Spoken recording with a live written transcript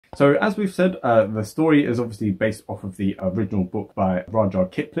So as we've said, the story is obviously based off of the original book by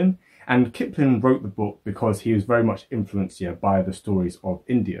Rudyard Kipling. And Kipling wrote the book because he was very much influenced by the stories of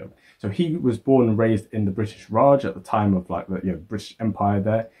India. So he was born and raised in the British Raj at the time of like the British Empire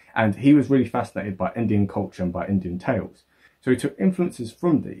there. And he was really fascinated by Indian culture and by Indian tales. So he took influences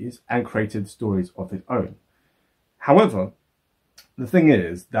from these and created stories of his own. However, the thing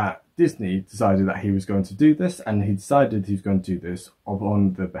is that Disney decided that he was going to do this, and he decided he was going to do this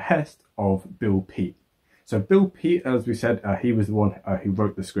on the behest of Bill Peet. So Bill Peet, as we said, he was the one who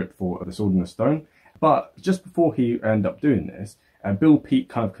wrote the script for The Sword and the Stone. But just before he ended up doing this, Bill Peet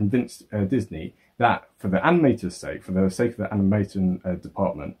kind of convinced Disney that for the animators' sake, for the sake of the animation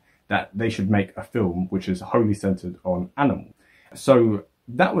department, that they should make a film which is wholly centered on animals. So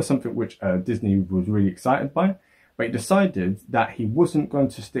that was something which Disney was really excited by. But he decided that he wasn't going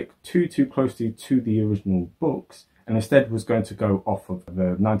to stick too closely to the original books, and instead was going to go off of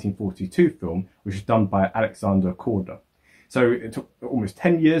the 1942 film, which was done by Alexander Korda. So it took almost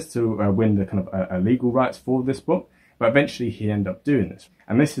 10 years to win the kind of legal rights for this book, but eventually he ended up doing this.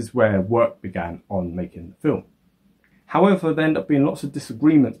 And this is where work began on making the film. However, there ended up being lots of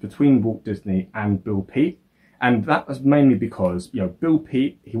disagreements between Walt Disney and Bill Peet. And that was mainly because, Bill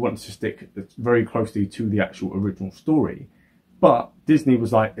Peet, he wanted to stick very closely to the actual original story. But Disney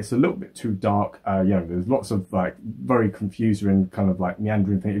was like, it's a little bit too dark. There's lots of like very confusing kind of like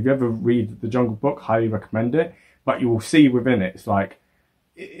meandering things. If you ever read The Jungle Book, highly recommend it. But you will see within it, it's like,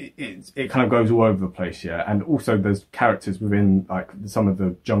 it kind of goes all over the place, yeah. And also there's characters within like some of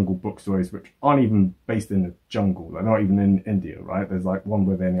the Jungle Book stories which aren't even based in the jungle. They're not even in India, right? There's like one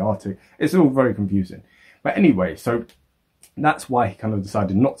where they're in the Arctic. It's all very confusing. But anyway, so that's why he kind of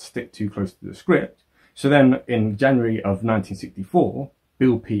decided not to stick too close to the script. So then in January of 1964,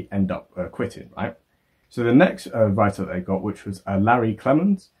 Bill Peet ended up quitting, right? So the next writer they got, which was Larry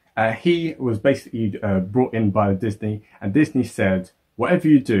Clemens, he was basically brought in by Disney, and Disney said, whatever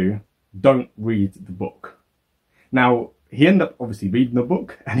you do, don't read the book. Now, he ended up obviously reading the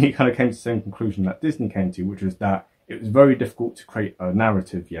book, and he kind of came to the same conclusion that Disney came to, which was that it was very difficult to create a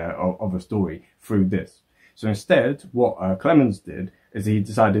narrative, of a story through this. So instead, what Clemens did is he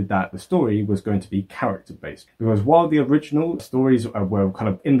decided that the story was going to be character-based. Because while the original stories were kind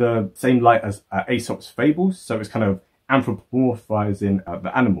of in the same light as Aesop's fables, so it's kind of anthropomorphizing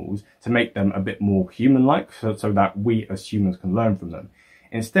the animals to make them a bit more human-like, so that we as humans can learn from them.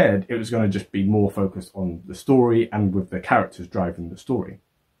 Instead, it was going to just be more focused on the story and with the characters driving the story.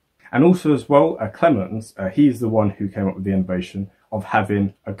 And also as well, Clemens, he's the one who came up with the innovation of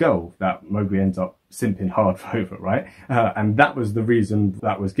having a girl that Mowgli ends up simping hard over, right? And that was the reason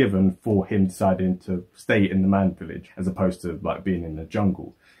that was given for him deciding to stay in the man village as opposed to like being in the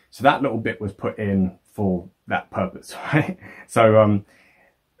jungle. So that little bit was put in for that purpose, right? So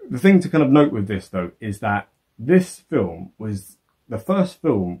the thing to kind of note with this though is that this film was the first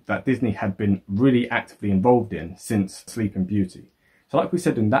film that Disney had been really actively involved in since Sleeping Beauty. So like we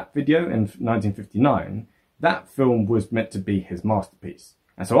said in that video in 1959, that film was meant to be his masterpiece.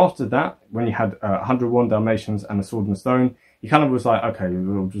 And so after that, when you had 101 Dalmatians and The Sword and the Stone, he kind of was like, okay,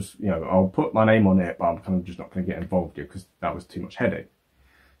 we'll just, I'll put my name on it, but I'm kind of just not going to get involved here because that was too much headache.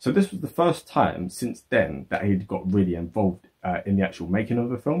 So this was the first time since then that he'd got really involved in the actual making of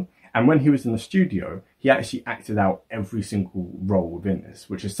the film. And when he was in the studio, he actually acted out every single role within this,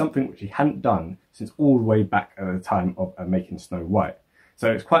 which is something which he hadn't done since all the way back at the time of making Snow White.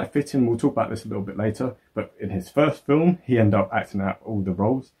 So it's quite fitting, we'll talk about this a little bit later, but in his first film, he ended up acting out all the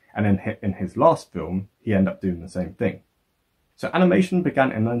roles, and then in his last film, he ended up doing the same thing. So animation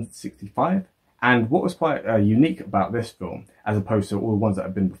began in 1965, and what was quite unique about this film, as opposed to all the ones that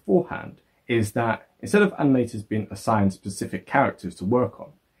have been beforehand, is that instead of animators being assigned specific characters to work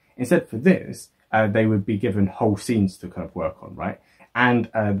on, instead for this, they would be given whole scenes to kind of work on, right? And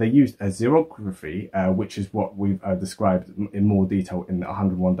they used a xerography, which is what we've described in more detail in the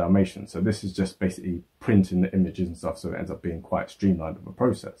 101 Dalmatians. So this is just basically printing the images and stuff, so it ends up being quite streamlined of a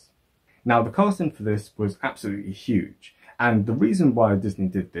process. Now, the casting for this was absolutely huge. And the reason why Disney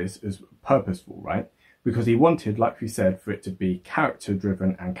did this is purposeful, right? Because he wanted, like we said, for it to be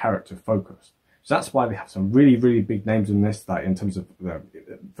character-driven and character-focused. So that's why they have some really, really big names in this, like in terms of,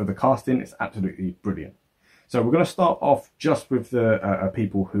 for the casting, it's absolutely brilliant. So we're going to start off just with the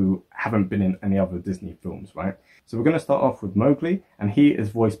people who haven't been in any other Disney films, right? So we're going to start off with Mowgli, and he is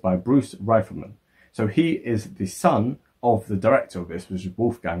voiced by Bruce Rifleman. So he is the son of the director of this, which is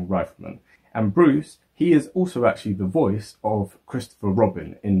Wolfgang Rifleman. And Bruce, he is also actually the voice of Christopher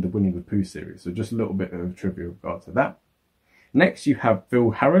Robin in the Winnie the Pooh series. So just a little bit of trivia with regard to that. Next, you have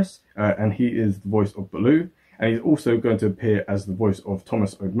Phil Harris, and he is the voice of Baloo. And he's also going to appear as the voice of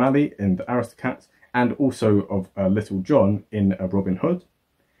Thomas O'Malley in The Aristocats, and also of Little John in Robin Hood.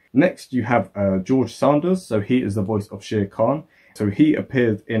 Next, you have George Sanders. So he is the voice of Shere Khan. So he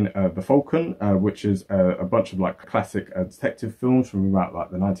appeared in The Falcon, which is a bunch of like classic detective films from about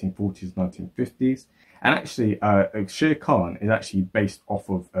like the 1940s, 1950s. And actually, Shere Khan is actually based off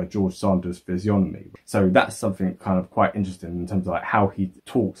of George Sanders' physiognomy. So that's something kind of quite interesting in terms of like how he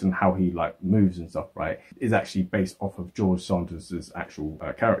talks and how he like moves and stuff, right? Is actually based off of George Sanders' actual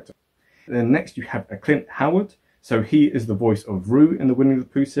character. And then next you have Clint Howard. So he is the voice of Roo in the Winnie the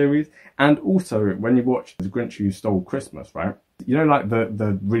Pooh series. And also when you watch The Grinch Who Stole Christmas, right? You know, like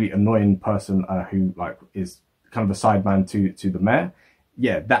the really annoying person who like is kind of a sideman to the mayor?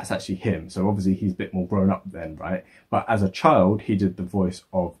 Yeah, that's actually him. So obviously he's a bit more grown up then, right? But as a child, he did the voice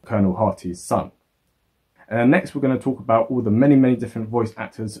of Colonel Harty's son. And then next, we're going to talk about all the many, many different voice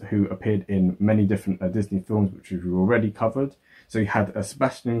actors who appeared in many different Disney films, which we've already covered. So you had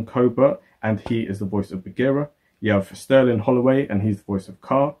Sebastian Kobert, and he is the voice of Bagheera. You have Sterling Holloway, and he's the voice of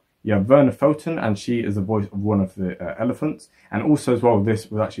Car. You have Verna Felton, and she is the voice of one of the elephants. And also as well,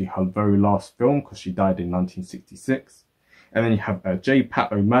 this was actually her very last film because she died in 1966. And then you have J.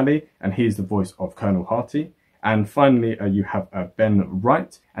 Pat O'Malley, and he is the voice of Colonel Harty. And finally, you have Ben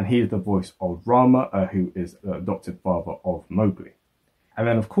Wright, and he is the voice of Rama, who is the adopted father of Mowgli. And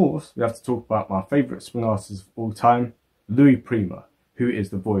then, of course, we have to talk about my favourite swing artist of all time, Louis Prima, who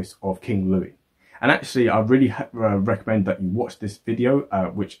is the voice of King Louis. And actually, I really recommend that you watch this video,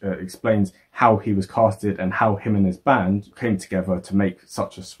 which explains how he was casted and how him and his band came together to make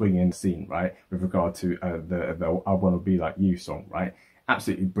such a swinging scene, right? With regard to the I Wanna Be Like You song, right?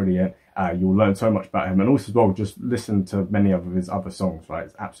 Absolutely brilliant. You'll learn so much about him. And also as well, just listen to many of his other songs, right?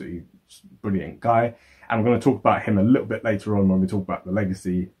 It's absolutely brilliant guy. And I'm going to talk about him a little bit later on when we talk about the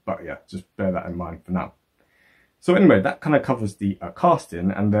legacy. But yeah, just bear that in mind for now. So anyway, that kind of covers the casting,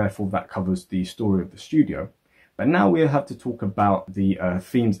 and therefore that covers the story of the studio. But now we have to talk about the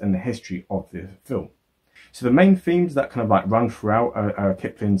themes and the history of the film. So the main themes that kind of like run throughout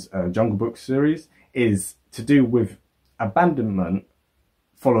Kipling's Jungle Book series is to do with abandonment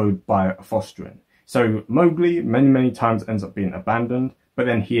followed by fostering. So Mowgli many times ends up being abandoned, but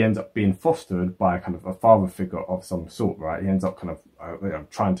then he ends up being fostered by kind of a father figure of some sort, right? He ends up kind of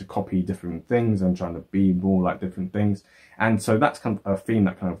trying to copy different things and trying to be more like different things. And so that's kind of a theme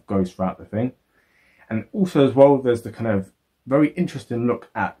that kind of goes throughout the thing. And also as well, there's the kind of very interesting look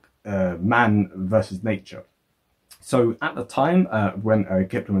at man versus nature. So at the time when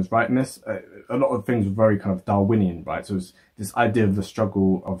Kipling was writing this, a lot of things were very kind of Darwinian, right? So it was this idea of the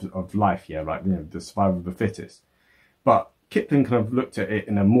struggle of life, yeah, right? You know, the survival of the fittest. But Kipling kind of looked at it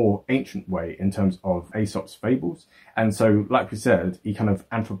in a more ancient way in terms of Aesop's fables. And so, like we said, he kind of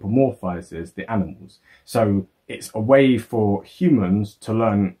anthropomorphizes the animals. So it's a way for humans to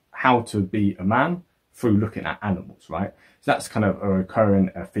learn how to be a man through looking at animals, right? So that's kind of a recurring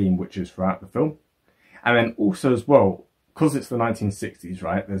theme which is throughout the film. And then also as well, because it's the 1960s,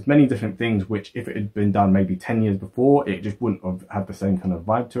 right, there's many different things which if it had been done maybe 10 years before, it just wouldn't have had the same kind of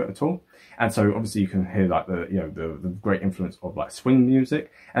vibe to it at all. And so obviously you can hear like the great influence of like swing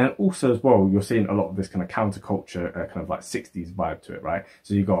music. And then also as well, you're seeing a lot of this kind of counterculture kind of like 60s vibe to it, right?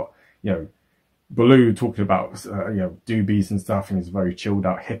 So you got, you know, Baloo talking about, doobies and stuff, and he's a very chilled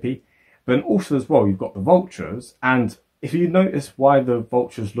out hippie. But then also as well, you've got the vultures. And if you notice why the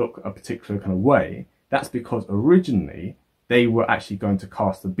vultures look a particular kind of way, that's because originally they were actually going to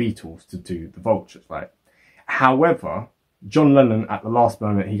cast the Beatles to do the vultures, right? However, John Lennon at the last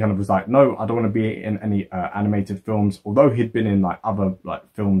moment, he kind of was like, no, I don't want to be in any animated films. Although he'd been in like other like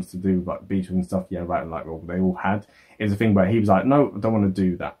films to do like Beatles and stuff, yeah, right, and like well, they all had. It was a thing where he was like, no, I don't want to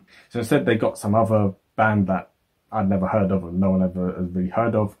do that. So instead they got some other band that I'd never heard of and no one ever has really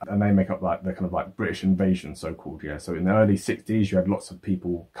heard of, and they make up like the kind of like British invasion, so-called, yeah. So in the early 60s, you had lots of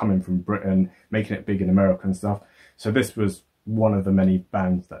people coming from Britain, making it big in America and stuff. So this was one of the many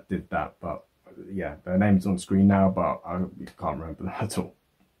bands that did that, but yeah, their name's on screen now, but I can't remember them at all.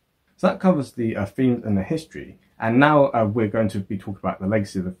 So that covers the themes and the history. And now we're going to be talking about the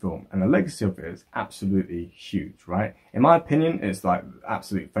legacy of the film. And the legacy of it is absolutely huge, right? In my opinion, it's like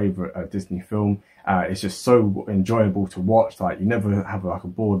absolute favourite Disney film. It's just so enjoyable to watch. Like you never have like a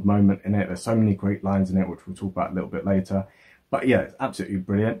bored moment in it. There's so many great lines in it, which we'll talk about a little bit later. But yeah, it's absolutely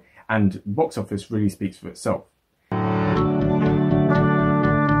brilliant. And box office really speaks for itself.